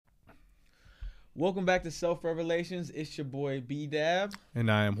Welcome back to Self Revelations. It's your boy B Dab. And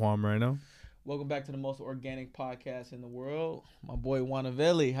I am Juan Moreno. Welcome back to the most organic podcast in the world. My boy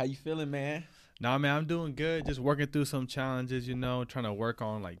Wanavelli. How you feeling, man? Nah, man, I'm doing good. Just working through some challenges, trying to work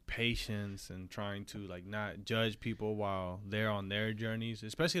on like patience and trying to like not judge people while they're on their journeys,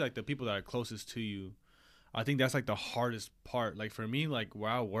 especially like the people that are closest to you. I think that's like the hardest part. Like for me, like where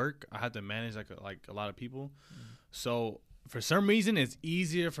I work, I have to manage like a lot of people. So for some reason, it's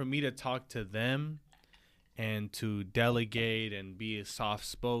easier for me to talk to them and to delegate and be soft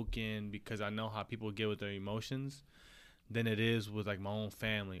spoken because I know how people get with their emotions than it is with like my own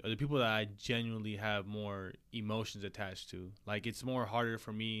family or the people that I genuinely have more emotions attached to. Like it's more harder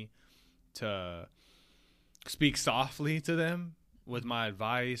for me to speak softly to them with my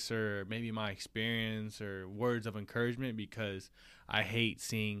advice or maybe my experience or words of encouragement because I hate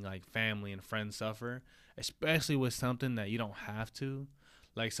seeing like family and friends suffer, especially with something that you don't have to,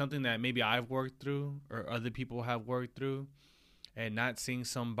 like something that maybe I've worked through or other people have worked through, and not seeing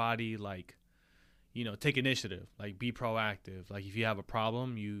somebody like, take initiative, like be proactive. Like if you have a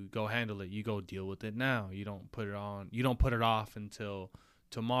problem, you go handle it. You go deal with it now. You don't put it off until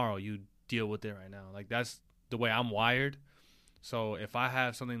tomorrow. You deal with it right now. Like that's the way I'm wired. So if I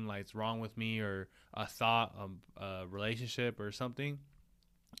have something like's wrong with me or a thought, a relationship or something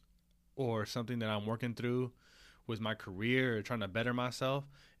that I'm working through with my career or trying to better myself,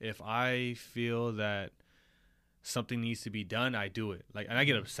 if I feel that something needs to be done, I do it. Like, and I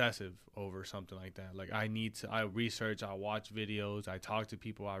get obsessive over something like that. Like I research, I watch videos, I talk to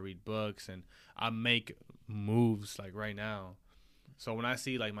people, I read books, and I make moves like right now. So when I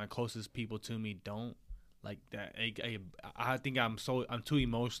see like my closest people to me don't like that, I think I'm too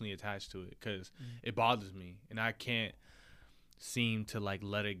emotionally attached to it because it bothers me and I can't seem to like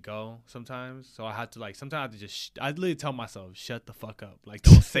let it go sometimes. So I have to like sometimes I have to I literally tell myself, shut the fuck up, like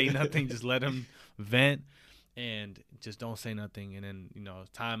don't say nothing, just let them vent and just don't say nothing. And then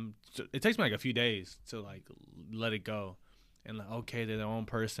time, it takes me like a few days to like let it go and like, okay, they're their own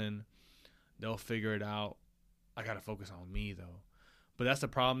person, they'll figure it out. I gotta focus on me though. But that's the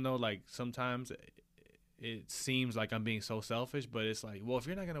problem though, like sometimes it seems like I'm being so selfish, but it's like, well, if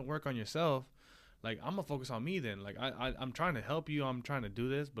you're not gonna work on yourself, like I'm gonna focus on me then. Like I'm trying to help you, I'm trying to do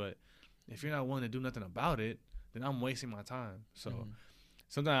this, but if you're not willing to do nothing about it, then I'm wasting my time. So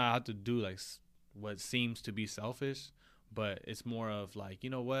sometimes I have to do like what seems to be selfish, but it's more of like, you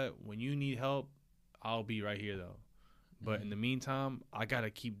know what, when you need help, I'll be right here though. But in the meantime, I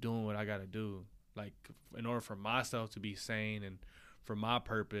gotta keep doing what I gotta do, like in order for myself to be sane and for my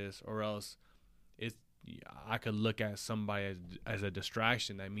purpose, or else I could look at somebody as a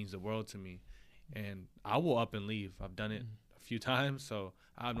distraction that means the world to me, and I will up and leave. I've done it a few times, so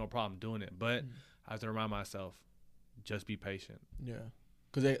I have no problem doing it. But I have to remind myself, just be patient. Yeah,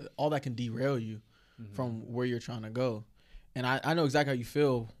 because all that can derail you from where you're trying to go. And I know exactly how you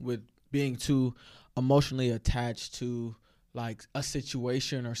feel with being too emotionally attached to like a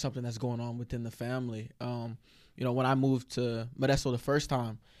situation or something that's going on within the family. When I moved to Modesto the first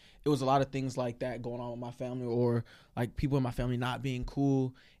time, it was a lot of things like that going on with my family, or like people in my family not being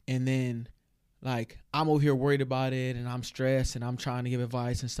cool. And then like I'm over here worried about it and I'm stressed and I'm trying to give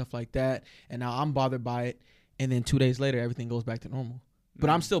advice and stuff like that. And now I'm bothered by it. And then 2 days later, everything goes back to normal. But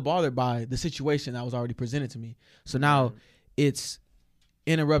I'm still bothered by the situation that was already presented to me. So now it's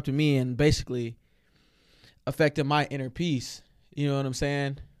interrupting me and basically affecting my inner peace. You know what I'm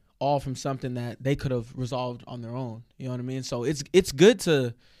saying? All from something that they could have resolved on their own. You know what I mean? So it's good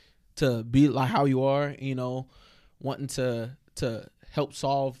to be like how you are, wanting to help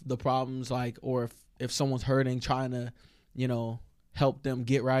solve the problems, like, or if someone's hurting, trying to, help them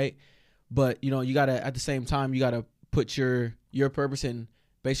get right. But, you gotta, at the same time, you gotta put your purpose and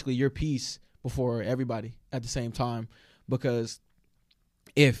basically your peace before everybody at the same time. Because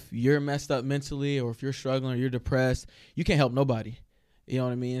if you're messed up mentally, or if you're struggling or you're depressed, you can't help nobody. You know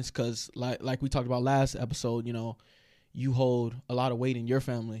what I mean? It's because like we talked about last episode, you hold a lot of weight in your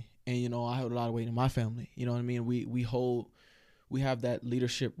family. And, I hold a lot of weight in my family. You know what I mean? We have that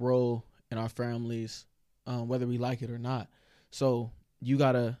leadership role in our families, whether we like it or not. So you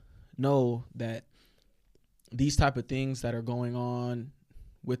got to know that these type of things that are going on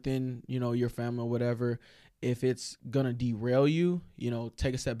within, your family or whatever, if it's going to derail you,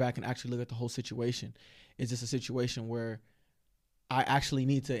 take a step back and actually look at the whole situation. Is this a situation where I actually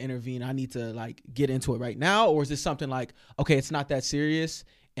need to intervene? I need to like get into it right now? Or is this something like, okay, it's not that serious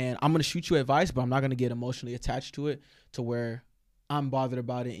and I'm going to shoot you advice, but I'm not going to get emotionally attached to it to where I'm bothered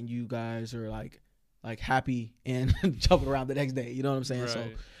about it and you guys are like happy and jumping around the next day. You know what I'm saying? Right. So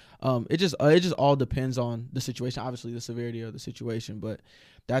It just all depends on the situation, obviously the severity of the situation, but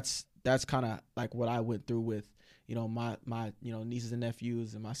that's kind of like what I went through with, you know, my you know, nieces and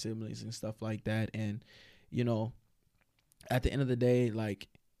nephews and my siblings and stuff like that. And, you know, at the end of the day, like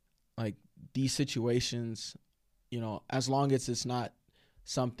these situations, you know, as long as it's not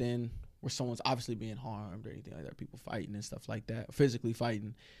something where someone's obviously being harmed or anything like that, people fighting and stuff like that, physically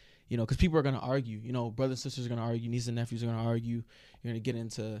fighting, you know, because people are going to argue, you know, brothers and sisters are going to argue, nieces and nephews are going to argue. You're going to get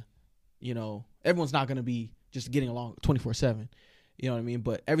into, you know, everyone's not going to be just getting along 24/7. You know what I mean?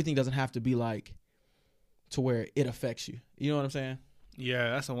 But everything doesn't have to be like to where it affects you. You know what I'm saying?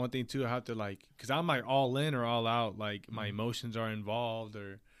 Yeah, that's the one thing too. I have to like, cause I'm like all in or all out. Like my emotions are involved,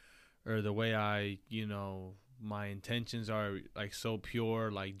 or the way I, you know, my intentions are like so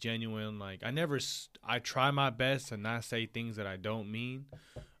pure, like genuine. Like I try my best to not say things that I don't mean,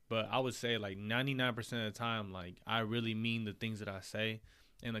 but I would say like 99% of the time, like I really mean the things that I say.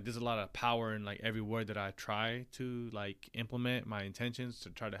 And like there's a lot of power in like every word that I try to like implement my intentions to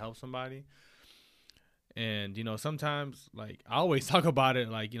try to help somebody. And, you know, sometimes, like, I always talk about it,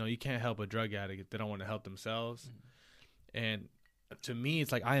 like, you know, you can't help a drug addict if they don't want to help themselves. And to me,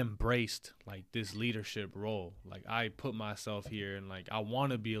 it's like I embraced, like, this leadership role. Like, I put myself here and, like, I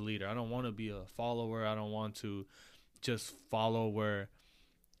want to be a leader. I don't want to be a follower. I don't want to just follow where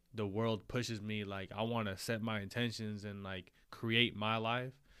the world pushes me. Like, I want to set my intentions and, like, create my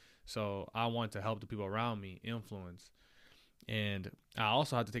life. So I want to help the people around me, influence. And I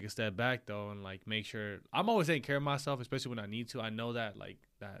also have to take a step back, though, and, like, make sure I'm always taking care of myself, especially when I need to. I know that, like,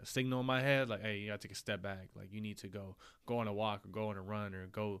 that signal in my head, like, hey, you got to take a step back. Like, you need to go on a walk or go on a run or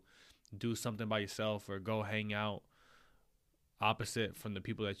go do something by yourself or go hang out opposite from the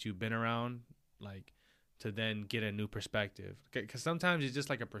people that you've been around, like, to then get a new perspective. Because sometimes it's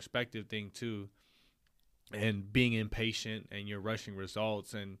just like a perspective thing, too, and being impatient and you're rushing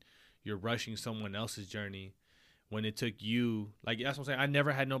results and you're rushing someone else's journey. When it took you, like, that's what I'm saying. I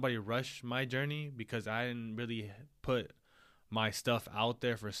never had nobody rush my journey because I didn't really put my stuff out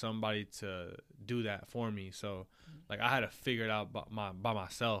there for somebody to do that for me. So, like, I had to figure it out by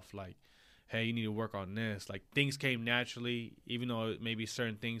myself. Like, hey, you need to work on this. Like, things came naturally, even though maybe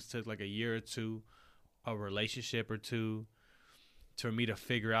certain things took like a year or two, a relationship or two, for me to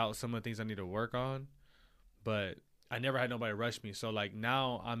figure out some of the things I need to work on. But I never had nobody rush me. So, like,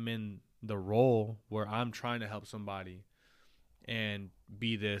 now I'm in the role where I'm trying to help somebody and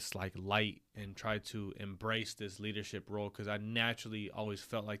be this like light and try to embrace this leadership role, because I naturally always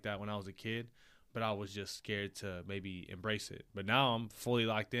felt like that when I was a kid, but I was just scared to maybe embrace it. But now I'm fully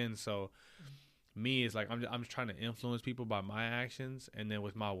locked in. So me is like I'm just trying to influence people by my actions and then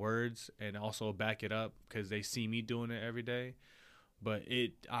with my words, and also back it up because they see me doing it every day. But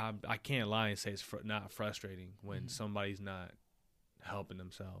I can't lie and say it's not frustrating when somebody's not helping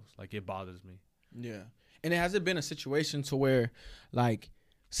themselves. Like, it bothers me. Yeah. And has it been a situation to where, like,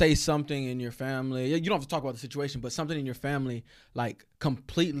 say something in your family, you don't have to talk about the situation, but something in your family, like,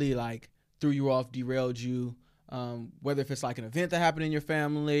 completely, like, threw you off, derailed you, whether if it's, like, an event that happened in your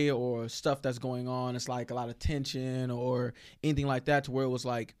family or stuff that's going on, it's, like, a lot of tension or anything like that, to where it was,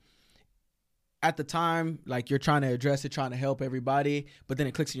 like, at the time, like, you're trying to address it, trying to help everybody, but then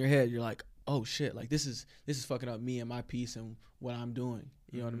it clicks in your head, you're like, oh shit, like this is fucking up me and my peace and what I'm doing.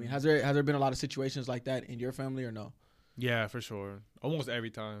 You know what I mean? Has there been a lot of situations like that in your family or no? Yeah, for sure. Almost every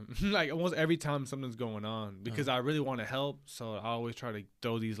time. Like, almost every time something's going on, because I really want to help. So I always try to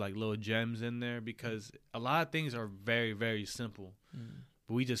throw these like little gems in there, because a lot of things are very, very simple,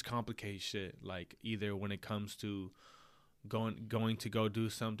 but we just complicate shit. Like, either when it comes to going to go do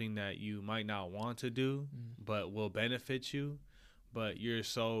something that you might not want to do, but will benefit you, but you're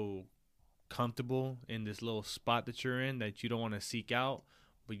so comfortable in this little spot that you're in that you don't want to seek out,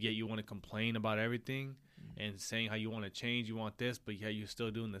 but yet you want to complain about everything and saying how you want to change, you want this, but yet you're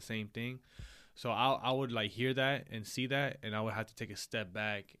still doing the same thing. So I would like hear that and see that, and I would have to take a step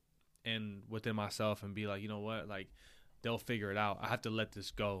back and within myself and be like, you know what, like, they'll figure it out. I have to let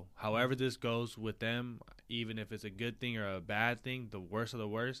this go. However this goes with them, even if it's a good thing or a bad thing, the worst of the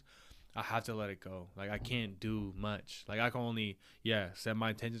worst, I have to let it go. Like, I can't do much. Like, I can only, set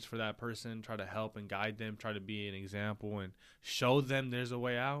my intentions for that person, try to help and guide them, try to be an example and show them there's a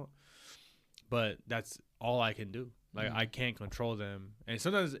way out. But that's all I can do. Like, I can't control them. And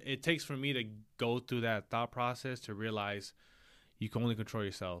sometimes it takes for me to go through that thought process to realize you can only control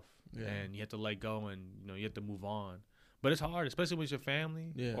yourself. Yeah. And you have to let go, and, you know, you have to move on. But it's hard, especially with your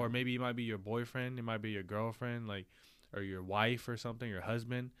family. Yeah. Or maybe it might be your boyfriend, it might be your girlfriend, like, or your wife or something, your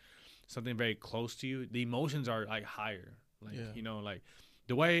husband. Something very close to you, the emotions are like higher. Like, you know, like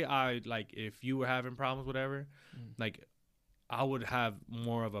the way I, like, if you were having problems, whatever, like, I would have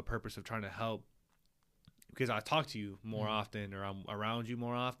more of a purpose of trying to help because I talk to you more often or I'm around you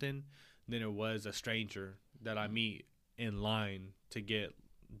more often than it was a stranger that I meet in line to get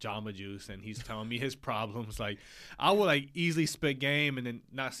Jamba Juice and he's telling me his problems. Like I would like easily spit game and then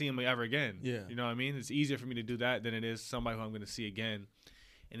not see him ever again. Yeah. You know what I mean? It's easier for me to do that than it is somebody who I'm going to see again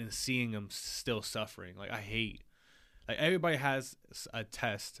and then seeing them still suffering. Like I hate, like everybody has a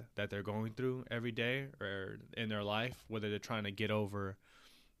test that they're going through every day or in their life, whether they're trying to get over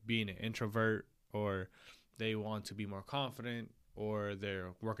being an introvert or they want to be more confident or they're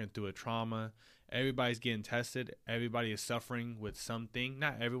working through a trauma. Everybody's getting tested. Everybody is suffering with something.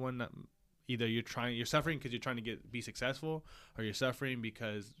 Not everyone. Either you're suffering because you're trying to be successful, or you're suffering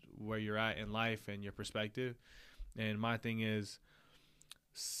because where you're at in life and your perspective. And my thing is,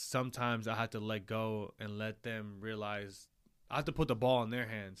 sometimes I have to let go and let them realize. I have to put the ball in their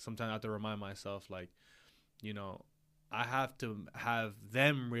hands. Sometimes I have to remind myself, like, you know, I have to have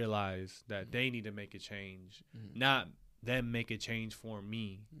them realize that they need to make a change, not them make a change for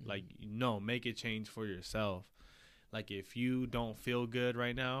me. Like, no, make a change for yourself. Like, if you don't feel good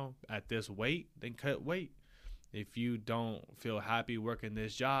right now at this weight, then cut weight. If you don't feel happy working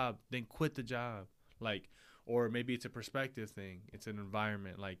this job, then quit the job. Like, or maybe it's a perspective thing. It's an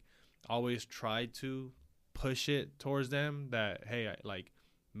environment. Like, always try to push it towards them that, hey, like,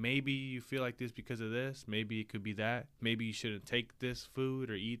 maybe you feel like this because of this. Maybe it could be that. Maybe you shouldn't take this food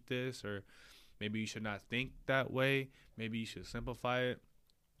or eat this, or maybe you should not think that way. Maybe you should simplify it.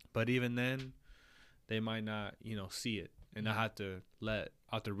 But even then, they might not, see it. And I have to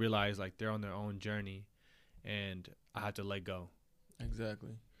realize like they're on their own journey and I have to let go.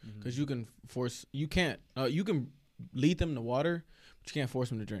 Exactly. Because you can lead them to water, but you can't force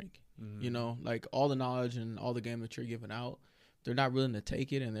them to drink. Like all the knowledge and all the game that you're giving out, they're not willing to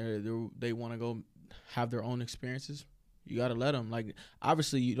take it, and they want to go have their own experiences. You got to let them. Like,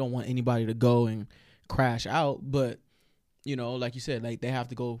 obviously, you don't want anybody to go and crash out, but, like you said, like they have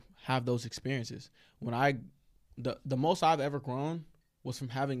to go have those experiences. The most I've ever grown was from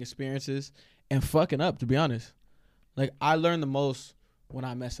having experiences and fucking up, to be honest. Like, I learned the most when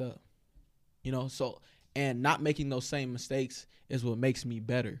I mess up, and not making those same mistakes is what makes me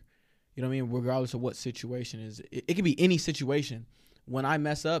better. You know what I mean? Regardless of what situation it is. It could be any situation. When I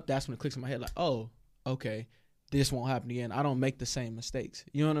mess up, that's when it clicks in my head like, oh, okay, this won't happen again. I don't make the same mistakes.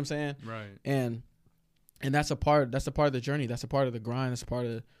 You know what I'm saying? Right. And that's a part of the journey. That's a part of the grind. That's a part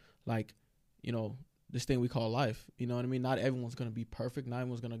of, like, this thing we call life. You know what I mean? Not everyone's going to be perfect. Not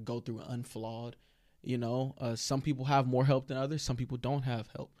everyone's going to go through unflawed. Some people have more help than others. Some people don't have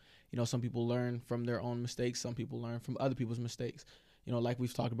help. Some people learn from their own mistakes. Some people learn from other people's mistakes. Like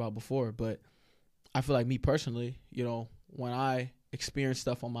we've talked about before. But I feel like me personally, when I experience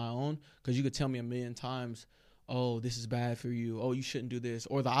stuff on my own, because you could tell me a million times, oh, this is bad for you. Oh, you shouldn't do this.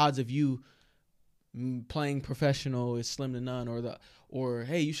 Or the odds of you playing professional is slim to none. Or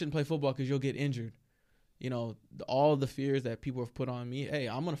hey, you shouldn't play football because you'll get injured. All the fears that people have put on me, hey,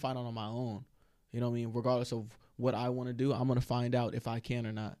 I'm going to find out on my own. You know what I mean? Regardless of what I want to do, I'm going to find out if I can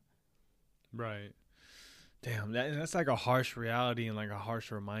or not. Right. Damn, that's like a harsh reality and like a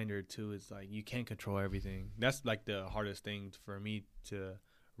harsh reminder too. It's like you can't control everything. That's like the hardest thing for me to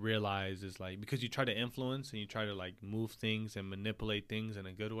realize is like, because you try to influence and you try to like move things and manipulate things in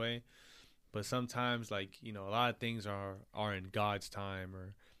a good way. But sometimes like, a lot of things are in God's time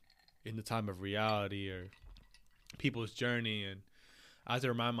or in the time of reality or people's journey. And I have to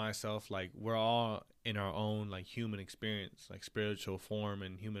remind myself, like, we're all in our own like human experience, like spiritual form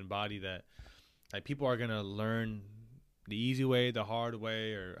and human body, that like people are going to learn the easy way, the hard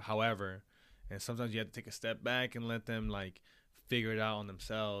way, or however. And sometimes you have to take a step back and let them like figure it out on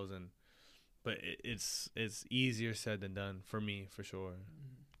themselves. But it's easier said than done for me, for sure.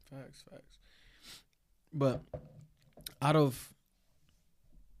 Facts. But out of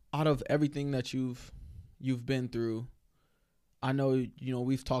everything that you've been through, I know,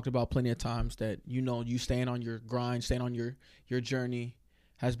 we've talked about plenty of times that, you staying on your grind, staying on your journey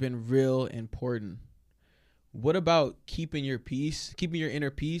has been real important. What about keeping your peace, keeping your inner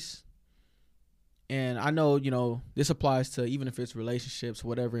peace? And I know, this applies to even if it's relationships,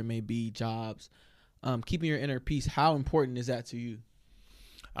 whatever it may be, jobs, keeping your inner peace. How important is that to you?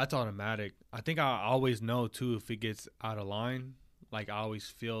 That's automatic. I think I always know too, if it gets out of line. Like I always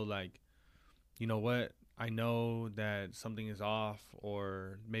feel like, you know what? I know that something is off,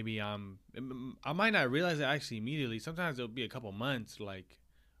 or maybe I might not realize it actually immediately. Sometimes it'll be a couple months. Like,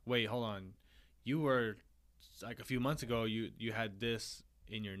 wait, hold on. You were like a few months ago, you had this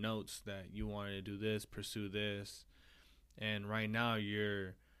in your notes that you wanted to do this, pursue this. And right now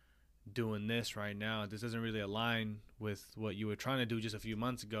you're doing this right now. This doesn't really align with what you were trying to do just a few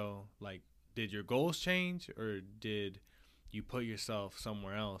months ago. Like, did your goals change, or did you put yourself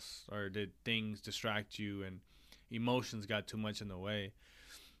somewhere else, or did things distract you and emotions got too much in the way?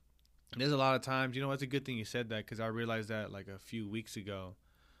 There's a lot of times, it's a good thing you said that, because I realized that like a few weeks ago,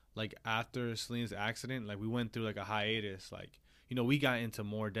 like after Celine's accident, like we went through like a hiatus. Like, we got into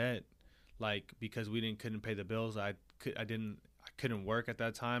more debt, like because we couldn't pay the bills. I couldn't work at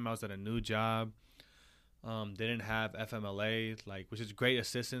that time. I was at a new job. Didn't have FMLA, like, which is great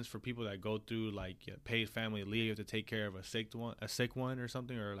assistance for people that go through like paid family leave. You have to take care of a sick one or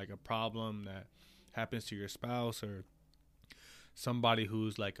something, or like a problem that happens to your spouse or somebody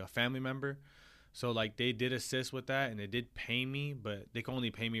who's like a family member. So like they did assist with that, and they did pay me, but they could only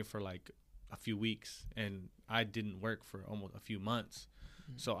pay me for like a few weeks, and I didn't work for almost a few months.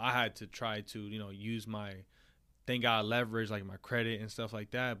 So I had to try to use my, thank God, leverage like my credit and stuff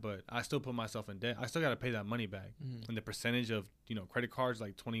like that, but I still put myself in debt. I still got to pay that money back. And the percentage of credit cards,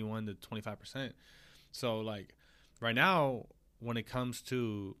 like 21 to 25%. So like right now, when it comes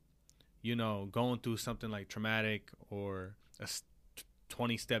to going through something like traumatic, or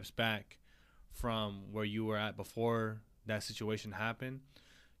 20 steps back from where you were at before that situation happened,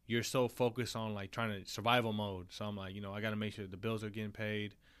 you're so focused on like trying to survival mode. So I'm like, I got to make sure the bills are getting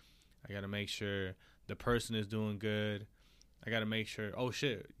paid. I got to make sure the person is doing good. I got to make sure, oh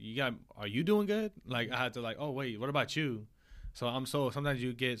shit, are you doing good? Like I had to like, oh wait, what about you? So sometimes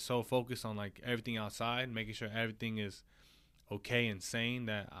you get so focused on like everything outside, making sure everything is okay and sane,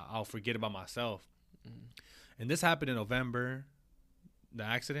 that I'll forget about myself. And this happened in November, the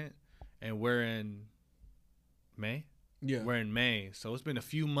accident, and we're in May. Yeah, we're in May, so it's been a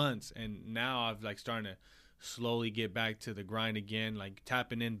few months, and now I've like starting to slowly get back to the grind again, like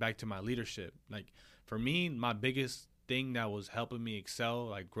tapping in back to my leadership. Like for me, my biggest thing that was helping me excel,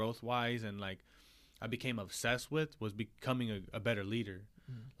 like growth wise, and like I became obsessed with, was becoming a better leader.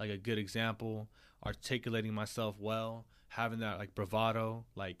 Like a good example, articulating myself well, having that like bravado,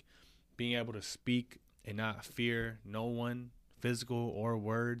 like being able to speak and not fear no one, physical or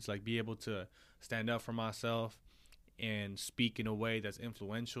words, like be able to stand up for myself and speak in a way that's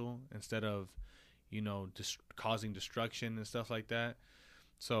influential instead of just causing destruction and stuff like that.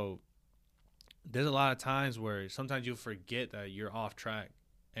 So there's a lot of times where sometimes you forget that you're off track,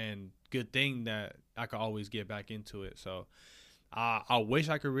 and good thing that I could always get back into it. So I wish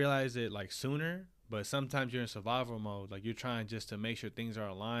I could realize it like sooner, but sometimes you're in survival mode. Like you're trying just to make sure things are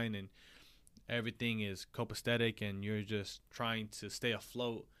aligned and everything is copacetic, and you're just trying to stay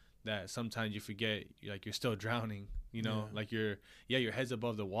afloat, that sometimes you forget like you're still drowning, like your head's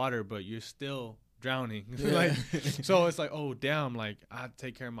above the water, but you're still drowning. Like so it's like, oh damn, like I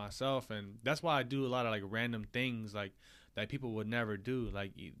take care of myself. And that's why I do a lot of like random things like that people would never do,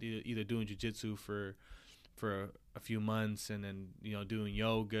 like either doing jiu-jitsu for a few months, and then doing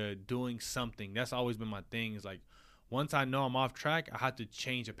yoga, doing something. That's always been my thing, is like once I know I'm off track, I have to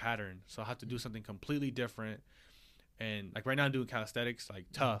change a pattern. So I have to do something completely different. And like right now I'm doing calisthenics, like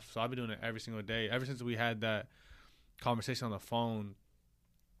tough. So I've been doing it every single day ever since we had that conversation on the phone,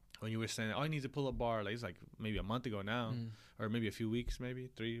 when you were saying, oh, you need to pull up bar. Like it's like maybe a month ago now, or maybe a few weeks, maybe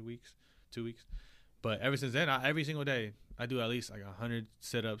 3 weeks, 2 weeks. But ever since then, every single day I do at least like 100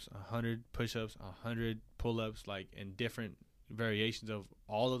 sit-ups, 100 push-ups, 100 pull-ups, like in different variations of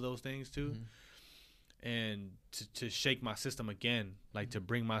all of those things too. And to shake my system again, like to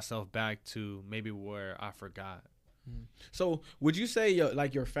bring myself back to maybe where I forgot. So would you say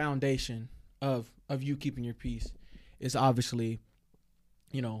your foundation of you keeping your peace is obviously,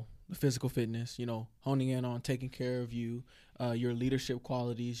 the physical fitness, honing in on taking care of you, your leadership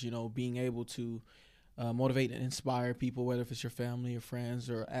qualities, being able to motivate and inspire people, whether if it's your family or friends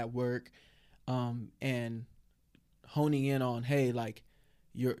or at work, and honing in on, hey, like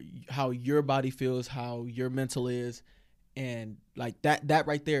how your body feels, how your mental is, and like that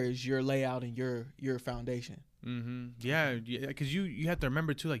right there is your layout and your foundation. Yeah, because you have to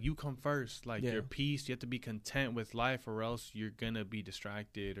remember too, like you come first, like your peace. You have to be content with life, or else you're gonna be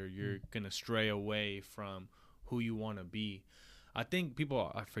distracted, or you're gonna stray away from who you want to be. I think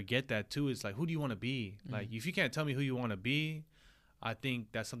people forget that too. It's like, who do you want to be? Like if you can't tell me who you want to be, I think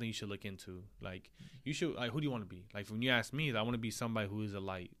that's something you should look into. Like you should, like, who do you want to be? Like when you ask me, I want to be somebody who is a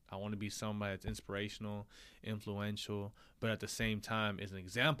light. I want to be somebody that's inspirational, influential, but at the same time is an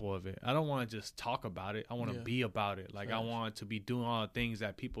example of it. I don't want to just talk about it. I want to be about it. Like I want to be doing all the things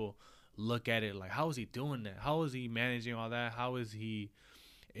that people look at it like, how is he doing that? How is he managing all that? How is he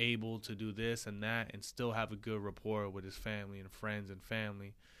able to do this and that and still have a good rapport with his family and friends and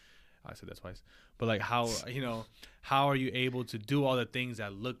family? I said that twice. But like how how are you able to do all the things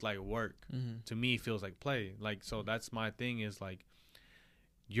that look like work? To me feels like play. Like, so that's my thing, is like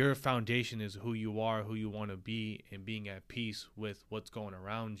your foundation is who you are, who you want to be, and being at peace with what's going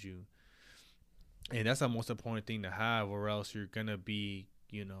around you. And that's the most important thing to have, or else you're gonna be,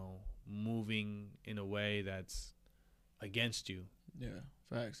 moving in a way that's against you. Yeah,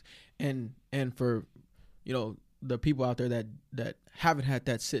 facts. And for the people out there that haven't had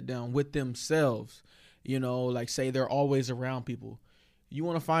that sit down with themselves, like say they're always around people. You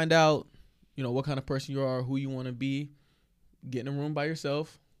want to find out, what kind of person you are, who you want to be. Get in a room by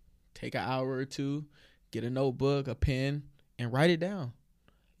yourself, take an hour or two, get a notebook, a pen, and write it down.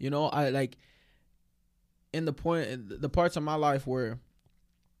 I like in the parts of my life where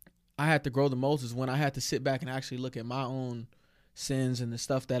I had to grow the most is when I had to sit back and actually look at my own sins and the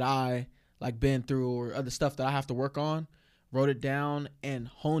stuff that I like been through, or other stuff that I have to work on, wrote it down and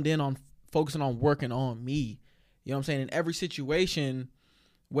honed in on focusing on working on me. You know what I'm saying? In every situation,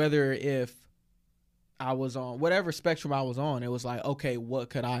 whether if I was on whatever spectrum I was on, it was like, okay, what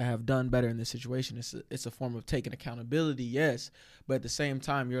could I have done better in this situation? It's a form of taking accountability, yes. But at the same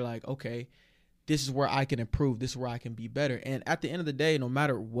time, you're like, okay, this is where I can improve. This is where I can be better. And at the end of the day, no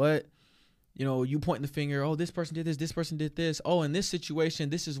matter what, you pointing the finger, oh, this person did this person did this. Oh, in this situation,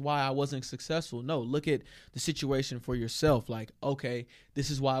 this is why I wasn't successful. No, look at the situation for yourself. Like, okay,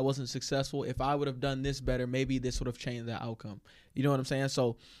 this is why I wasn't successful. If I would have done this better, maybe this would have changed the outcome. You know what I'm saying?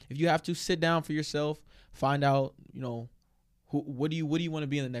 So if you have to sit down for yourself, find out, what do you want to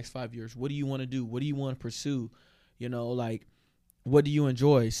be in the next 5 years? What do you want to do? What do you want to pursue? Like, what do you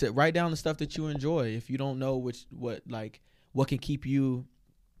enjoy? Write down the stuff that you enjoy. If you don't know what can keep you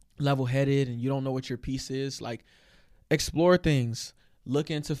level-headed and you don't know what your piece is, like, explore things. Look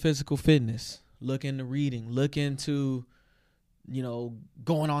into physical fitness. Look into reading. Look into,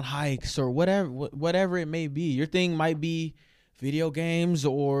 going on hikes or whatever it may be. Your thing might be video games,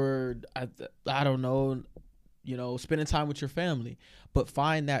 or I don't know, spending time with your family. But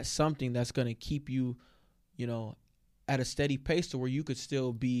find that something that's going to keep you, at a steady pace to where you could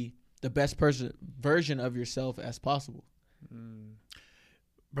still be the best version of yourself as possible.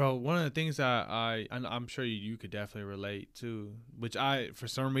 Bro, one of the things that I'm sure you could definitely relate to, which I for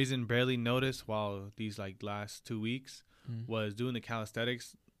some reason barely noticed while these like last 2 weeks, was doing the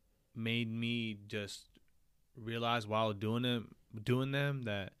calisthenics made me just realize while doing them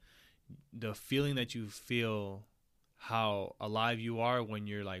that the feeling that you feel, how alive you are when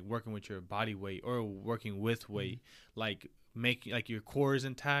you're like working with your body weight or working with weight, like make like your core is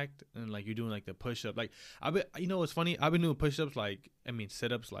intact and like you're doing like the push-up. Like what's funny, I've been doing push-ups,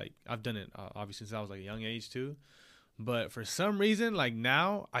 sit-ups, like I've done it obviously since I was like a young age too, but for some reason like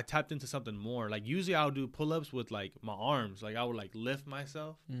now I tapped into something more. Like usually I'll do pull-ups with like my arms, like I would like lift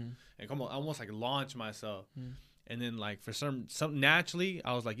myself and come on, almost like launch myself, and then like for some naturally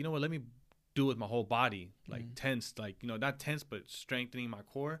I was like, let me do it with my whole body, like tense, like not tense but strengthening my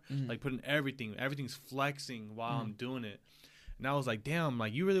core, like putting everything's flexing while I'm doing it. And I was like, damn,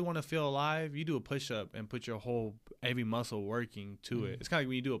 like you really want to feel alive, you do a push-up and put your every muscle working to it. It's kind of like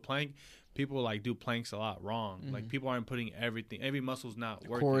when you do a plank, people like do planks a lot wrong. Like people aren't putting every muscle's not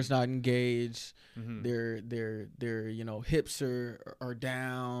working. Core is not engaged. Their hips are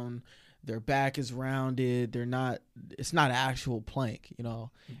down. Their back is rounded. It's not an actual plank, and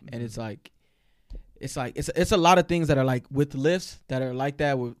it's a lot of things that are like with lifts that are like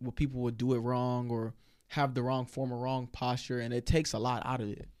that, where people would do it wrong or have the wrong form or wrong posture, and it takes a lot out of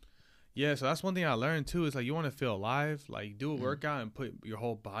it. Yeah, so that's one thing I learned too, is like you want to feel alive, like do a workout and put your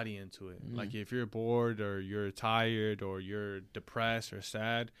whole body into it. Like if you're bored or you're tired or you're depressed or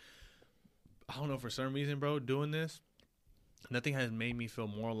sad, I don't know, for some reason, bro, doing this, nothing has made me feel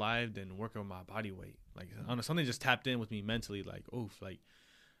more alive than working with my body weight. Like I don't know, something just tapped in with me mentally, like oof, like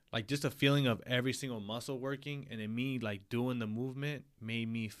just a feeling of every single muscle working, and then me like doing the movement made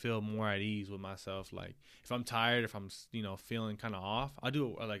me feel more at ease with myself. Like if I'm tired, if I'm feeling kind of off, I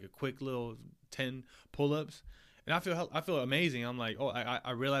do like a quick little 10 pull-ups, and I feel amazing. I'm like, oh,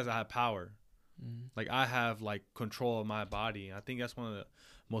 I realize I have power. Like I have like control of my body. And I think that's one of the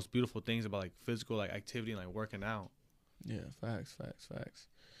most beautiful things about like physical like activity and like working out. Yeah, facts.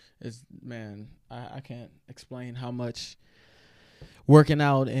 It's, man, I can't explain how much working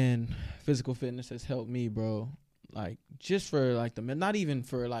out and physical fitness has helped me, bro. Like just for like not even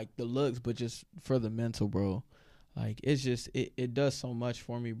for like the looks, but just for the mental, bro. Like it's just it does so much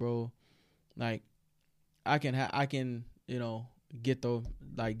for me, bro. Like I can get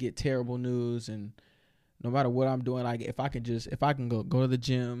terrible news, and no matter what I'm doing, like if I can go to the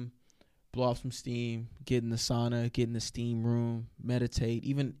gym, blow off some steam, get in the sauna, get in the steam room, meditate.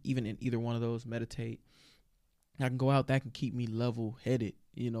 Even in either one of those, meditate. I can go out. That can keep me level headed,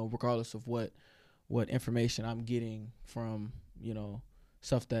 regardless of what information I'm getting from,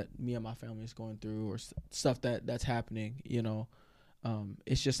 stuff that me and my family is going through, or stuff that's happening.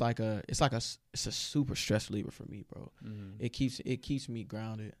 It's just like it's a super stress reliever for me, bro. Mm-hmm. It keeps me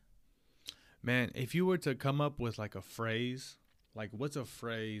grounded. Man, if you were to come up with like a phrase, like what's a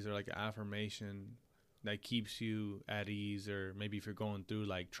phrase or like an affirmation that keeps you at ease, or maybe if you're going through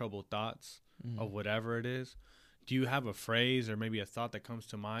like troubled thoughts of whatever it is, do you have a phrase or maybe a thought that comes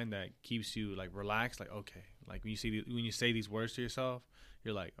to mind that keeps you like relaxed? Like, okay, like when you say these words to yourself,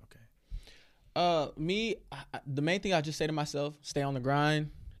 you're like, okay. The main thing I just say to myself: stay on the grind.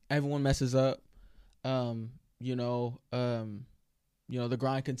 Everyone messes up. The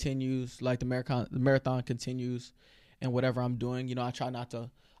grind continues, like the marathon continues, and whatever I'm doing, I try not to.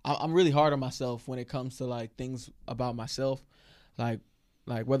 I'm really hard on myself when it comes to like things about myself, like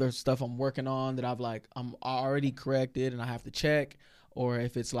whether it's stuff I'm working on that I'm already corrected and I have to check, or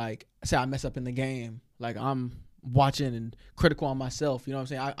if it's like, say I mess up in the game, like I'm watching and critical on myself. You know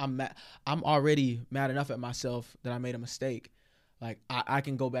what I'm saying? I'm already mad enough at myself that I made a mistake. Like I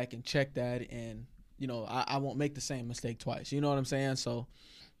can go back and check that, and I won't make the same mistake twice. You know what I'm saying? So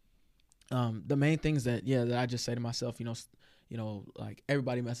the main things that I just say to myself, like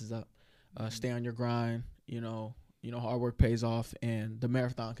everybody messes up. Stay on your grind. Hard work pays off, and the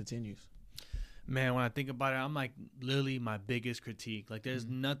marathon continues. Man, when I think about it, I'm like literally my biggest critique. Like there's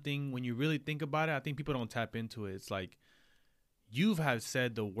nothing, when you really think about it, I think people don't tap into it. It's like you have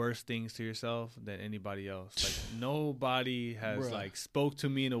said the worst things to yourself than anybody else. Like nobody has like spoke to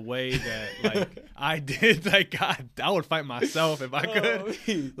me in a way that like I did. Like God, I would fight myself if I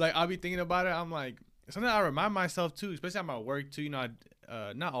could. Like I'll be thinking about it. I'm like, sometimes I remind myself too, especially at my work too. Not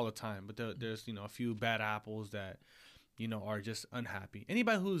all the time, but there's a few bad apples that are just unhappy.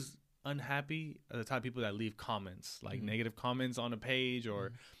 Anybody who's unhappy are the type of people that leave comments, like negative comments on a page,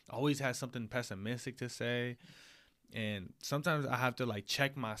 or always has something pessimistic to say. And sometimes I have to like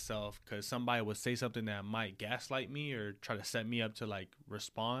check myself, because somebody would say something that might gaslight me or try to set me up to like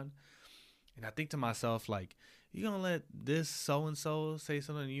respond. And I think to myself, like, you gonna let this so-and-so say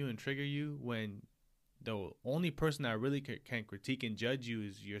something to you and trigger you, when the only person that really can critique and judge you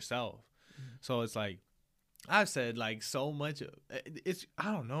is yourself. So it's like, I've said like so much.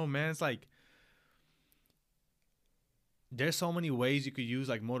 I don't know, man. It's like there's so many ways you could use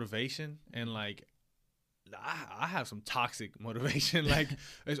like motivation, and like I have some toxic motivation. Like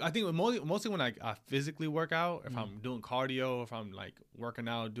I think mostly when I physically work out, if I'm doing cardio, if I'm like working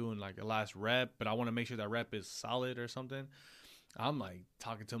out, doing like a last rep, but I want to make sure that rep is solid or something, I'm like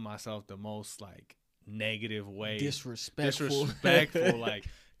talking to myself the most like negative way, disrespectful like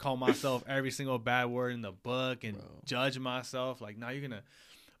call myself every single bad word in the book and judge myself like, now you're gonna,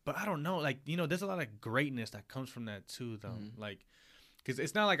 but I don't know, like there's a lot of greatness that comes from that too though. Like, because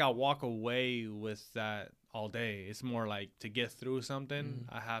it's not like I walk away with that all day. It's more like, to get through something,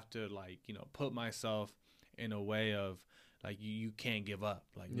 I have to like put myself in a way of like, you can't give up.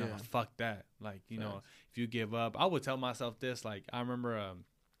 Like, no, fuck that. Like, if you give up, I would tell myself this. Like, I remember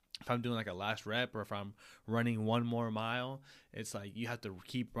if I'm doing like a last rep, or if I'm running one more mile, it's like you have to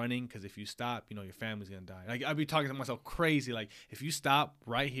keep running, because if you stop, your family's gonna die. Like, I'd be talking to myself crazy. Like, if you stop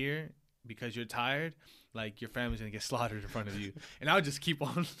right here because you're tired, like your family's gonna get slaughtered in front of you. And I'll just keep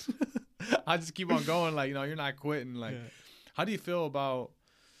on I just keep on going, like, you're not quitting. Like, how do you feel about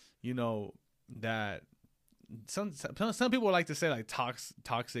that some people like to say like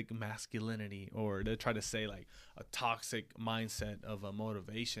toxic masculinity, or they try to say like a toxic mindset of a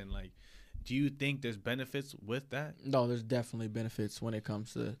motivation? Like, do you think there's benefits with that? No, there's definitely benefits when it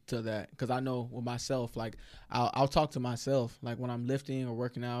comes to that, because I know with myself, like I'll talk to myself, like when I'm lifting or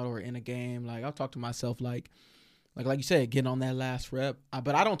working out or in a game, like I'll talk to myself like you said, getting on that last rep.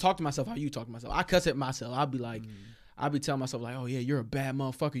 But I don't talk to myself how you talk to myself. I cuss at myself. I'll be like, I'll be telling myself like, oh yeah, you're a bad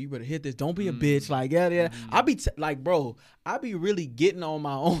motherfucker, you better hit this, don't be a bitch, like yeah. I'll be like, bro, I be really getting on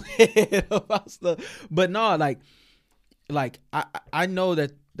my own head about stuff. But no, like I know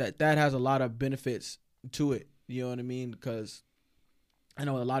that has a lot of benefits to it. You know what I mean? Because I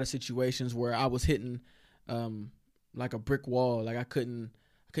know a lot of situations where I was hitting like a brick wall. Like I couldn't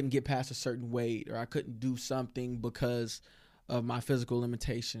get past a certain weight, or I couldn't do something because of my physical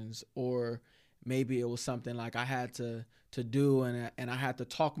limitations, or maybe it was something like I had to do, and I had to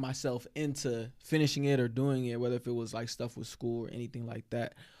talk myself into finishing it or doing it, whether if it was like stuff with school or anything like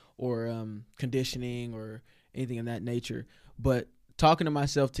that, or conditioning or anything of that nature. But talking to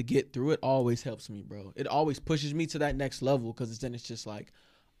myself to get through it always helps me, bro. It always pushes me to that next level, because then it's just like,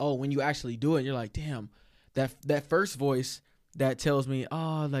 oh, when you actually do it, you're like, damn, that first voice that tells me,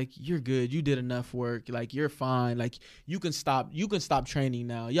 oh, like, you're good, you did enough work, like, you're fine, like, you can stop training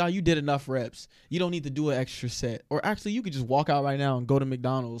now, y'all, you did enough reps, you don't need to do an extra set, or actually you could just walk out right now and go to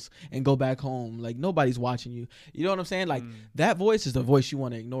McDonald's and go back home, like, nobody's watching you. You know what I'm saying? Like, that voice is the voice you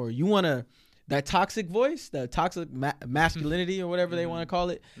want to ignore. You want to, that toxic voice, that toxic masculinity or whatever they want to call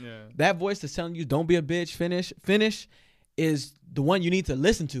it, that voice that's telling you don't be a bitch, finish is the one you need to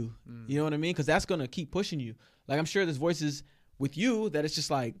listen to. You know what I mean? Because that's going to keep pushing you. Like, I'm sure there's voices with you that it's just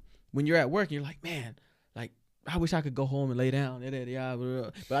like when you're at work and you're like, man, like, I wish I could go home and lay down.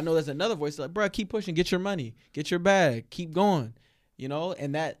 But I know there's another voice like, bro, keep pushing, get your money, get your bag, keep going, you know?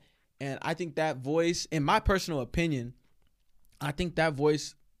 And I think that voice, in my personal opinion, I think that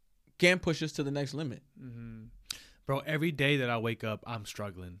voice can push us to the next limit. Bro, every day that I wake up, I'm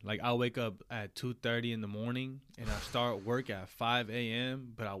struggling. Like, I'll wake up at 2:30 in the morning and I start work at 5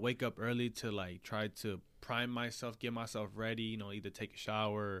 a.m. But I wake up early to, like, try to prime myself, get myself ready, you know, either take a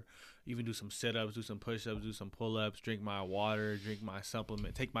shower, even do some sit-ups, do some push-ups, do some pull-ups, drink my water, take my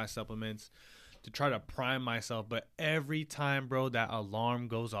supplements to try to prime myself. But every time, bro, that alarm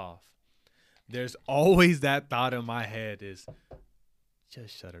goes off, there's always that thought in my head is,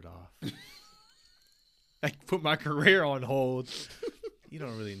 just shut it off. Like, put my career on hold. You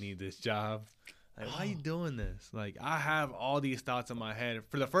don't really need this job. Like, why are you doing this? Like, I have all these thoughts in my head.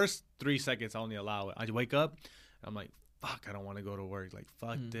 For the first 3 seconds, I only allow it. I wake up, and I'm like, fuck, I don't want to go to work. Like,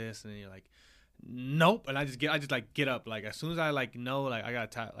 fuck this. And then you're like, nope. And I just get up. Like, as soon as I, like, know, like, I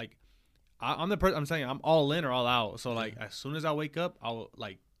got to, like, I'm the person, I'm saying I'm all in or all out. So, like, as soon as I wake up, I'll,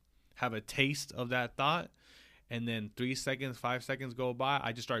 like, have a taste of that thought. And then 3 seconds, 5 seconds go by,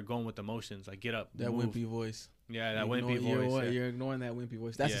 I just start going with emotions. Like, get up, that move. wimpy voice. Yeah, that wimpy voice. You're ignoring that wimpy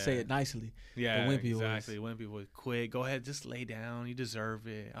voice. That's to say it nicely. Yeah, the wimpy exactly. voice. Wimpy voice. Quit. Go ahead. Just lay down. You deserve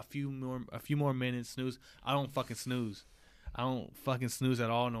it. A few more minutes. Snooze. I don't fucking snooze. I don't fucking snooze at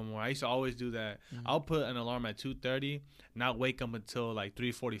all no more. I used to always do that. I'll put an alarm at 2:30, not wake up until like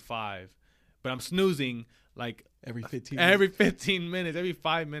 3:45. But I'm snoozing like every 15 minutes, every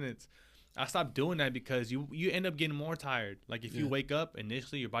 5 minutes. I stopped doing that because you end up getting more tired. Like, if you wake up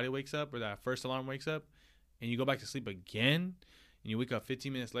initially, your body wakes up, or that first alarm wakes up, and you go back to sleep again, and you wake up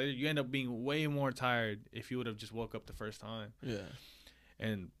 15 minutes later, you end up being way more tired if you would have just woke up the first time. Yeah.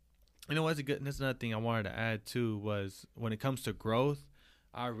 And you know what's that's another thing I wanted to add too, was when it comes to growth,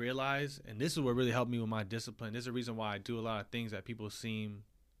 I realized, and this is what really helped me with my discipline. This is the reason why I do a lot of things that people seem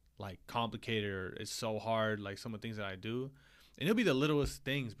like complicated or it's so hard, like some of the things that I do. And it'll be the littlest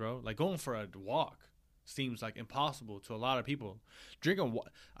things, bro. Like, going for a walk seems like impossible to a lot of people.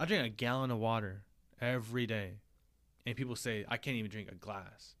 I drink a gallon of water every day, and people say I can't even drink a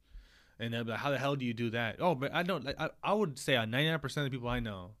glass. And they'll be like, how the hell do you do that? Oh, but I don't. I would say 99% of the people I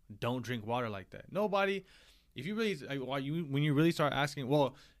know don't drink water like that. Nobody. If you really, when you really start asking,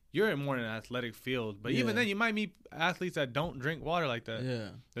 well, you're in more in an athletic field, but even then, you might meet athletes that don't drink water like that. Yeah,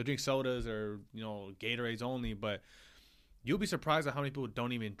 they'll drink sodas or, you know, Gatorades only, but you'll be surprised at how many people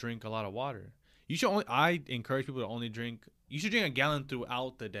don't even drink a lot of water. I encourage people to only drink. You should drink a gallon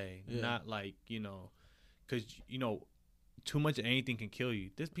throughout the day, not like, you know, because, you know, too much of anything can kill you.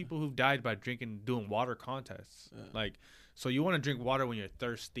 There's people who've died by doing water contests. Like, so you want to drink water when you're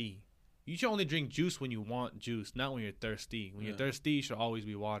thirsty. You should only drink juice when you want juice, not when you're thirsty. When you're thirsty, you should always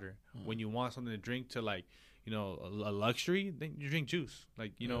be water. When you want something to drink to, like, you know, a luxury, then you drink juice,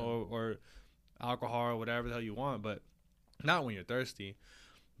 like, you know, or alcohol or whatever the hell you want, but not when you're thirsty.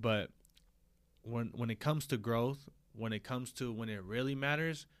 But when it comes to growth, when it comes to when it really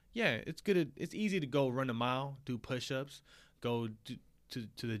matters, it's easy to go run a mile, do push-ups, go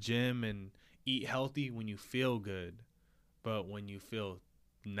to the gym and eat healthy when you feel good. But when you feel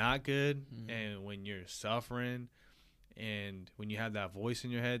not good, and when you're suffering, and when you have that voice in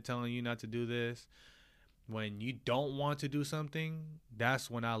your head telling you not to do this, when you don't want to do something,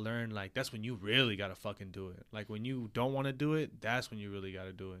 that's when I learned, like, that's when you really gotta fucking do it. Like, when you don't want to do it, that's when you really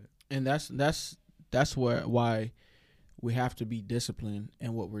gotta do it. And that's why we have to be disciplined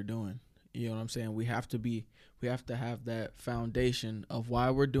in what we're doing. You know what I'm saying? We have to have that foundation of why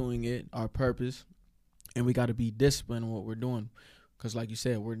we're doing it, our purpose, and we got to be disciplined in what we're doing. Because, like you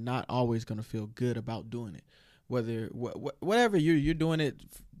said, we're not always gonna feel good about doing it. Whether whatever you're doing it,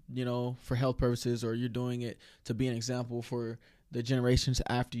 you know, for health purposes, or you're doing it to be an example for the generations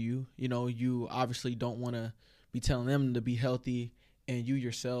after you. You know, you obviously don't want to be telling them to be healthy, and you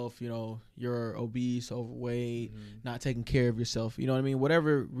yourself, you know, you're obese, overweight, not taking care of yourself. You know what I mean?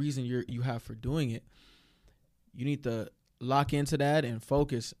 Whatever reason you have for doing it, you need to lock into that and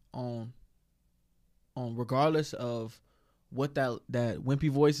focus on regardless of what that wimpy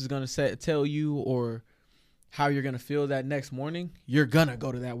voice is gonna tell you, or how you're gonna feel that next morning, you're gonna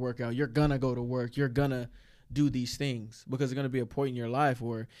go to that workout. You're gonna go to work. You're gonna do these things because there's gonna be a point in your life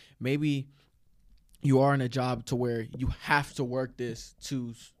where maybe you are in a job to where you have to work this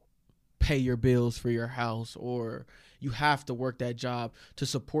to pay your bills for your house, or you have to work that job to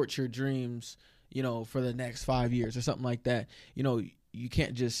support your dreams, you know, for the next 5 years or something like that. You know, you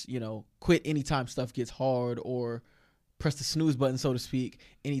can't just, you know, quit anytime stuff gets hard, or press the snooze button, so to speak,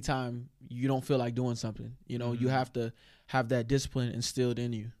 anytime you don't feel like doing something. You know, you have to have that discipline instilled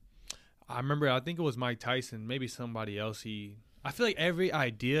in you. I remember, I think it was Mike Tyson, maybe somebody else. I feel like every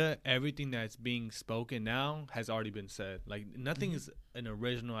idea, everything that's being spoken now has already been said. Like, nothing is an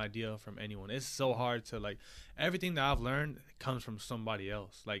original idea from anyone. It's so hard to, like, everything that I've learned comes from somebody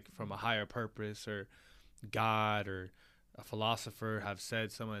else, like from a higher purpose, or God, or a philosopher have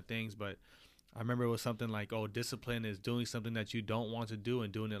said some of the things. But I remember it was something like, oh, discipline is doing something that you don't want to do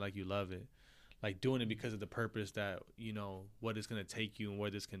and doing it like you love it. Like, doing it because of the purpose that, you know, what it's going to take you and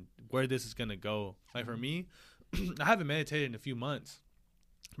where this is going to go. Like, for me, I haven't meditated in a few months.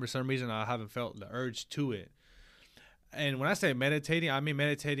 For some reason, I haven't felt the urge to it. And when I say meditating, I mean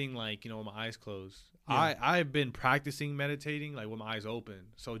meditating like, you know, with my eyes closed. Yeah. I've been practicing meditating like with my eyes open.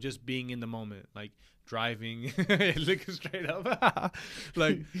 So just being in the moment, like driving, looking straight up.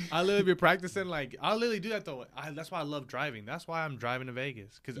 Like, I literally be practicing. Like, I literally do that though. That's why I love driving. That's why I'm driving to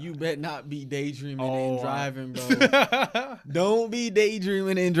Vegas. Cause you bet not be daydreaming and driving, bro. Don't be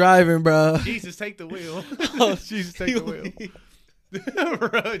daydreaming and driving, bro. Jesus, take the wheel. Oh, Jesus, take the wheel.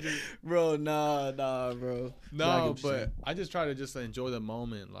 bro, nah, bro. No, but I just try to just enjoy the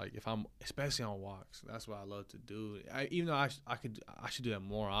moment. Like, if I'm, especially on walks, that's what I love to do. Even though I should do that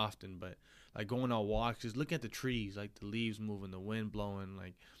more often, but like going on walks, just looking at the trees, like the leaves moving, the wind blowing,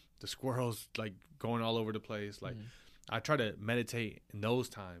 like the squirrels like going all over the place. Like, I try to meditate in those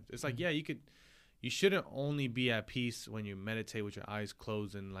times. It's like, yeah, you shouldn't only be at peace when you meditate with your eyes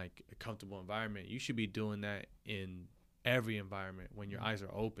closed in like a comfortable environment. You should be doing that in every environment when your eyes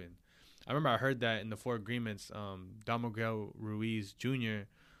are open. I remember I heard that in the Four Agreements, Don Miguel Ruiz Jr.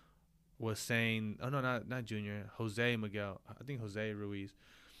 was saying, oh no, not Jr., Jose Miguel, I think Jose Ruiz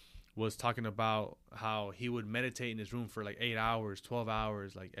was talking about how he would meditate in his room for like 8 hours, 12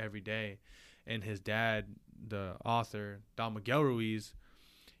 hours, like every day. And his dad, the author, Don Miguel Ruiz,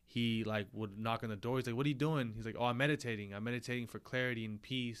 he like would knock on the door. He's like, what are you doing? He's like, oh, I'm meditating for clarity and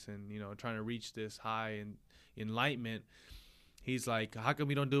peace, and, you know, trying to reach this high and enlightenment. He's like, how come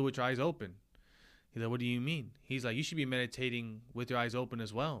you don't do it with your eyes open? He's like, what do you mean? He's like, you should be meditating with your eyes open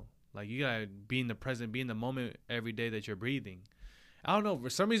as well. Like, you gotta be in the present, be in the moment every day that you're breathing. I don't know, for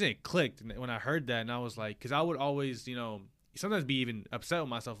some reason it clicked when I heard that, and I was like, because I would always, you know, sometimes be even upset with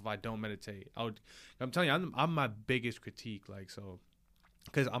myself if I don't meditate. I'm telling you, I'm my biggest critique, like, so,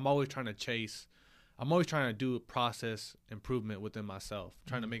 because I'm always trying to do process improvement within myself,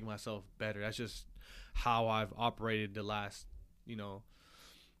 trying to make myself better. That's just how I've operated the last, you know,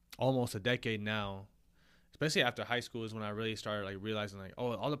 almost a decade now. Especially after high school is when I really started like realizing like,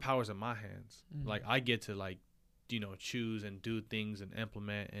 oh, all the power's in my hands. Like, I get to like, you know, choose and do things and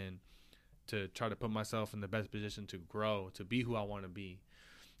implement and to try to put myself in the best position to grow, to be who I want to be.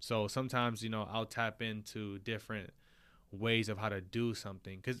 So sometimes, you know, I'll tap into different ways of how to do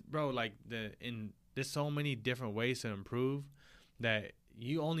something. Cause bro, like there's so many different ways to improve that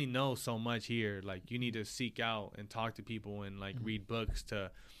you only know so much here. Like, you need to seek out and talk to people and like read books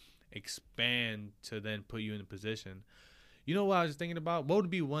to expand to then put you in a position. You know what I was thinking about? What would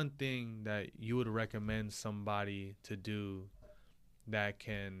be one thing that you would recommend somebody to do that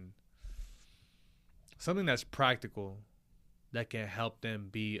can, something that's practical that can help them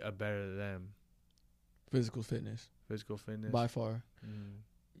be a better them? Physical fitness. By far.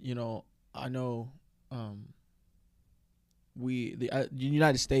 You know, I know the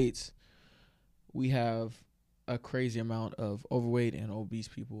United States, we have a crazy amount of overweight and obese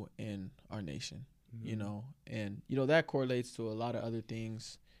people in our nation. You know, and you know that correlates to a lot of other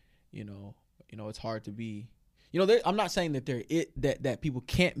things. You know, it's hard to be. You know, I'm not saying that that people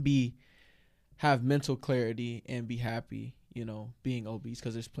can't have mental clarity and be happy. You know, being obese,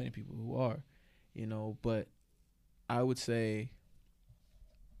 because there's plenty of people who are. You know, but I would say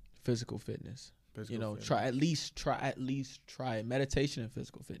physical fitness. Try at least meditation and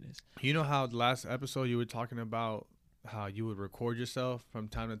physical fitness. You know how the last episode you were talking about how you would record yourself from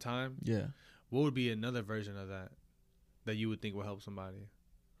time to time? Yeah. What would be another version of that you would think will help somebody?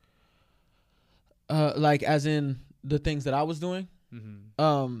 Like as in the things that I was doing?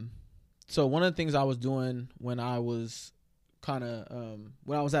 So one of the things I was doing when I was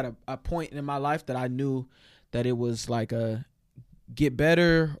when I was at a point in my life that I knew that it was like a get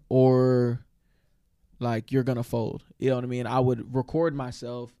better or like you're gonna fold. You know what I mean? I would record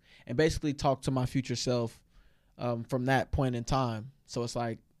myself and basically talk to my future self from that point in time. So it's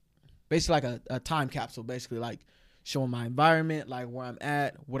like basically like a time capsule, basically like showing my environment, like where I'm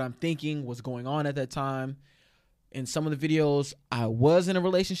at, what I'm thinking, what's going on at that time. In some of the videos, I was in a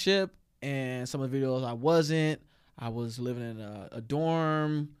relationship, and some of the videos I wasn't. I was living in a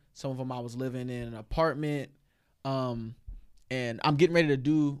dorm. Some of them I was living in an apartment. And I'm getting ready to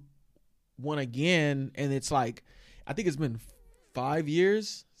do one again, and it's like, I think it's been 5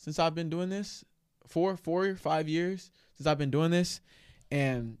 years since I've been doing this. 4 or 5 years since I've been doing this,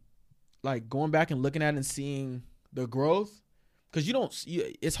 and like going back and looking at it and seeing the growth, because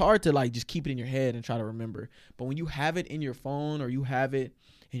it's hard to like just keep it in your head and try to remember, but when you have it in your phone or you have it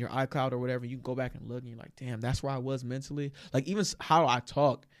in your iCloud or whatever, you can go back and look and you're like, damn, that's where I was mentally. Like even how I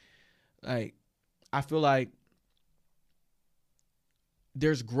talk, like I feel like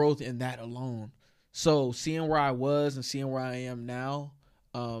there's growth in that alone. So seeing where I was and seeing where I am now,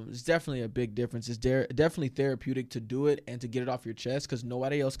 it's definitely a big difference. It's definitely therapeutic to do it and to get it off your chest, because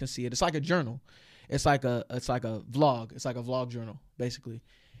nobody else can see it. It's like a journal. It's like a vlog. It's like a vlog journal, basically.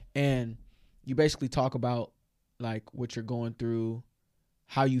 And you basically talk about like what you're going through,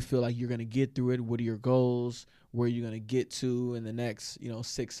 how you feel like you're going to get through it, what are your goals, where you're going to get to in the next,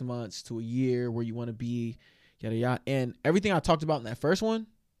 6 months to a year, where you want to be, yada, yada. And everything I talked about in that first one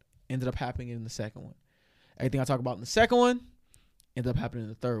ended up happening in the second one. Everything I talked about in the second one ended up happening in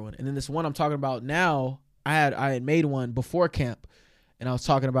the third one. And then this one I'm talking about now, I had made one before camp, and I was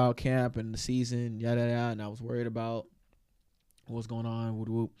talking about camp and the season, yada, yada, and I was worried about what was going on, whoop,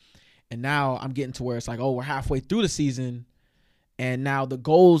 whoop. And now I'm getting to where it's like, oh, we're halfway through the season, and now the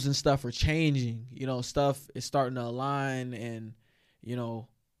goals and stuff are changing. Stuff is starting to align, and,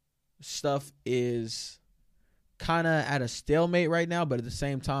 stuff is kind of at a stalemate right now, but at the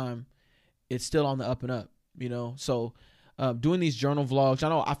same time, it's still on the up and up, So doing these journal vlogs,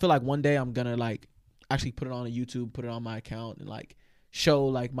 I feel like one day I'm going to like actually put it on a YouTube, put it on my account, and like show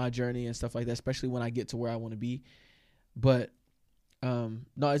like my journey and stuff like that, especially when I get to where I want to be. But no,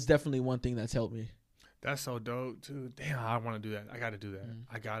 it's definitely one thing that's helped me. That's so dope too. Damn, I want to do that. I got to do that.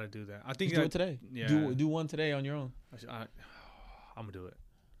 I got to do that. I think do it today. Yeah. Do one today on your own. I'm gonna do it.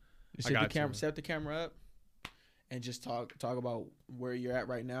 You set the camera up, and just talk about where you're at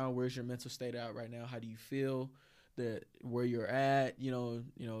right now. Where's your mental state at right now? How do you feel? Where you're at, your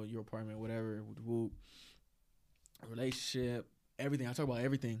apartment, whatever, relationship, everything. I talk about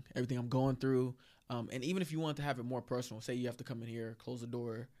everything I'm going through. And even if you want to have it more personal, say you have to come in here, close the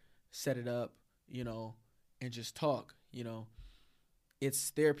door, set it up, and just talk, it's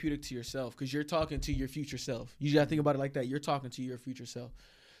therapeutic to yourself, because you're talking to your future self. You got to think about it like that. You're talking to your future self.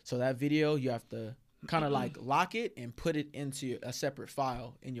 So that video, you have to kind of like lock it and put it into a separate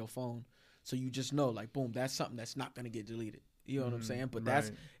file in your phone. So you just know, like, boom, that's something that's not going to get deleted. You know what I'm saying? But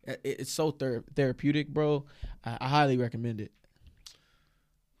right. It's so therapeutic, bro. I highly recommend it.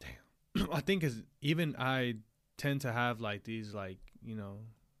 Damn. I think even I tend to have like these, like,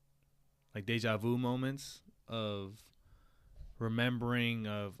 like deja vu moments of remembering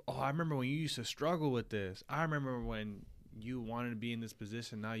of, oh, I remember when you used to struggle with this. I remember when you wanted to be in this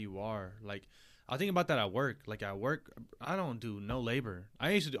position. Now you are. Like, I think about that at work. Like at work, I don't do no labor.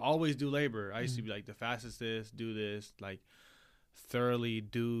 I used to always do labor. I used to be like the fastest do this, like thoroughly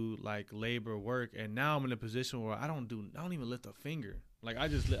do like labor work. And now I'm in a position where I don't even lift a finger. Like I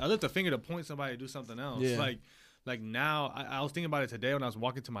lift a finger to point somebody to do something else. Yeah. Like now I was thinking about it today when I was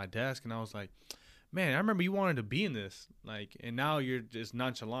walking to my desk, and I was like, man, I remember you wanted to be in this, like, and now you're just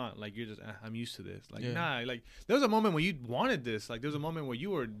nonchalant, like you're just, I'm used to this, like, nah, like there was a moment when you wanted this, like there was a moment where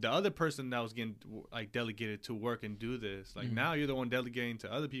you were the other person that was getting like delegated to work and do this, like now you're the one delegating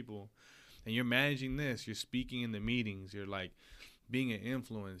to other people, and you're managing this, you're speaking in the meetings, you're like being an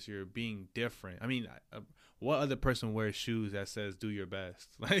influence, you're being different. I mean, what other person wears shoes that says do your best?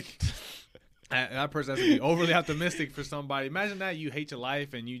 Like that person has to be overly optimistic for somebody. Imagine that you hate your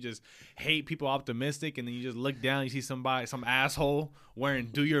life and you just hate people optimistic, and then you just look down, you see some asshole wearing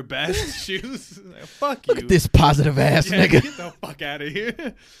do your best shoes. Like, fuck you. Look at this positive ass nigga. Get the fuck out of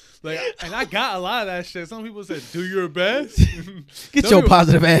here. Like, and I got a lot of that shit. Some people said do your best. Get your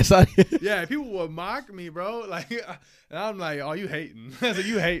positive ass out here. Yeah, people would mock me, bro. Like, and I'm like, oh, you hating. I said,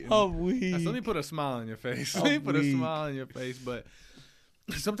 you hating. Oh, we. Let me put a smile on your face. Let me put a smile on your face, but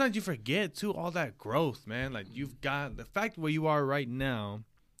sometimes you forget too all that growth, man. Like you've got the fact where you are right now,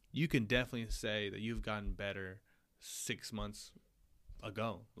 you can definitely say that you've gotten better 6 months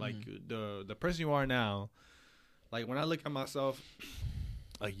ago. Like the person you are now, like when I look at myself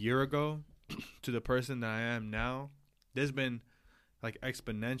a year ago, to the person that I am now, there's been like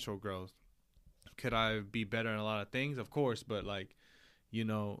exponential growth. Could I be better in a lot of things? Of course, but like, you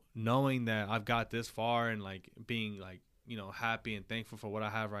know, knowing that I've got this far and like being like, you know, happy and thankful for what I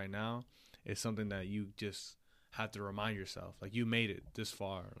have right now is something that you just have to remind yourself. Like, you made it this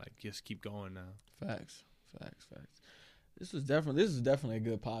far. Like, just keep going now. Facts. This is definitely a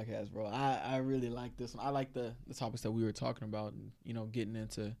good podcast, bro. I really like this one. I like the topics that we were talking about, and, you know, getting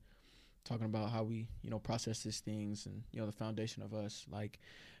into talking about how we, you know, process these things, and, you know, the foundation of us, like,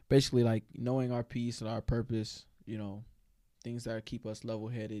 basically, like, knowing our peace and our purpose, you know, things that keep us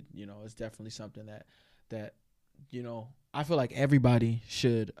level-headed, you know, is definitely something that you know, I feel like everybody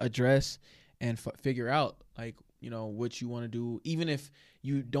should address and figure out, like, you know, what you want to do. Even if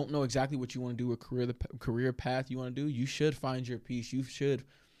you don't know exactly what you want to do, or career path you want to do, you should find your peace. You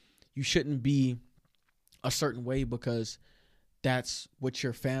shouldn't be a certain way because that's what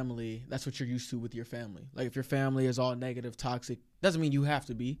you're used to with your family. Like, if your family is all negative, toxic, doesn't mean you have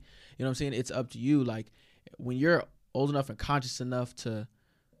to be. You know what I'm saying? It's up to you. Like, when you're old enough and conscious enough to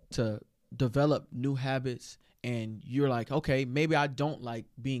develop new habits, and you're like, okay, maybe I don't like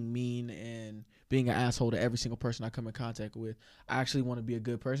being mean and being an asshole to every single person I come in contact with. I actually want to be a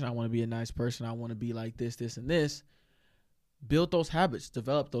good person. I want to be a nice person. I want to be like this, and this. Build those habits.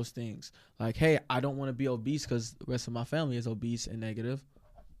 Develop those things. Like, hey, I don't want to be obese because the rest of my family is obese and negative.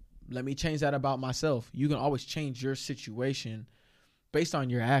 Let me change that about myself. You can always change your situation based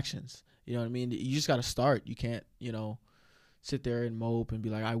on your actions. You know what I mean? You just got to start. You can't, you know, sit there and mope and be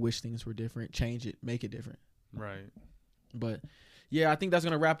like, I wish things were different. Change it. Make it different. Right. But yeah, I think that's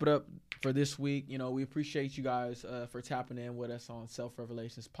going to wrap it up for this week. You know, we appreciate you guys for tapping in with us on Self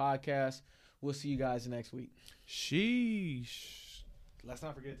Revelations Podcast. We'll see you guys next week. Sheesh. Let's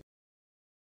not forget to